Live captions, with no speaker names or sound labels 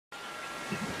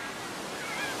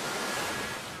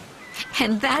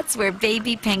And that's where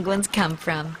baby penguins come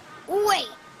from. Wait,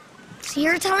 so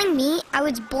you're telling me I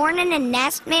was born in a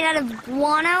nest made out of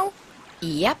guano?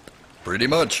 Yep. Pretty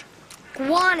much.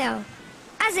 Guano,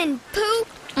 as in poop?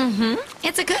 Mm-hmm.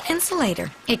 It's a good insulator.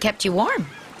 It kept you warm.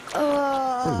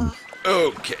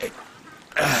 Okay.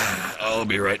 I'll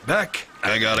be right back.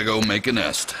 I gotta go make a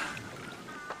nest.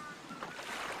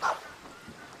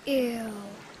 Ew.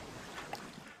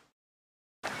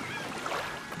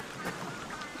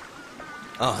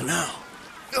 Oh no.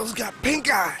 Bill's got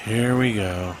pink eye. Here we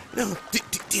go. No, do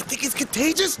you think it's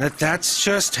contagious? That's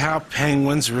just how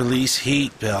penguins release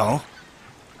heat, Bill.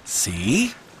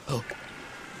 See? Oh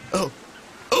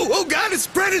God, it's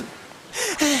spreading.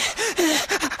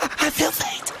 I feel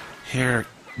faint. Here,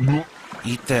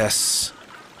 eat this.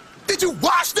 Did you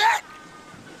wash that?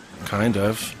 Kind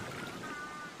of.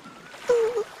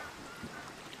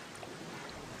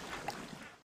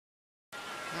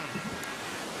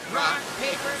 Rock,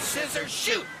 paper, scissors,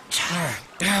 shoot!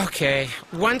 Okay,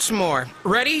 once more.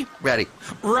 Ready? Ready.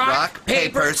 Rock,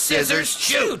 paper, scissors,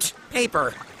 shoot!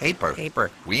 Paper. Paper.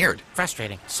 Paper. Weird.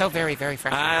 Frustrating. So very, very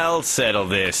frustrating. I'll settle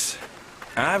this.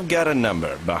 I've got a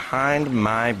number behind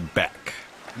my back.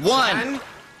 1.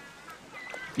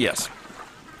 Yes.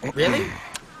 Really?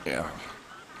 Yeah.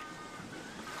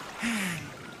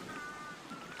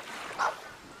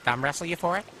 Thumb wrestle you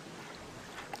for it?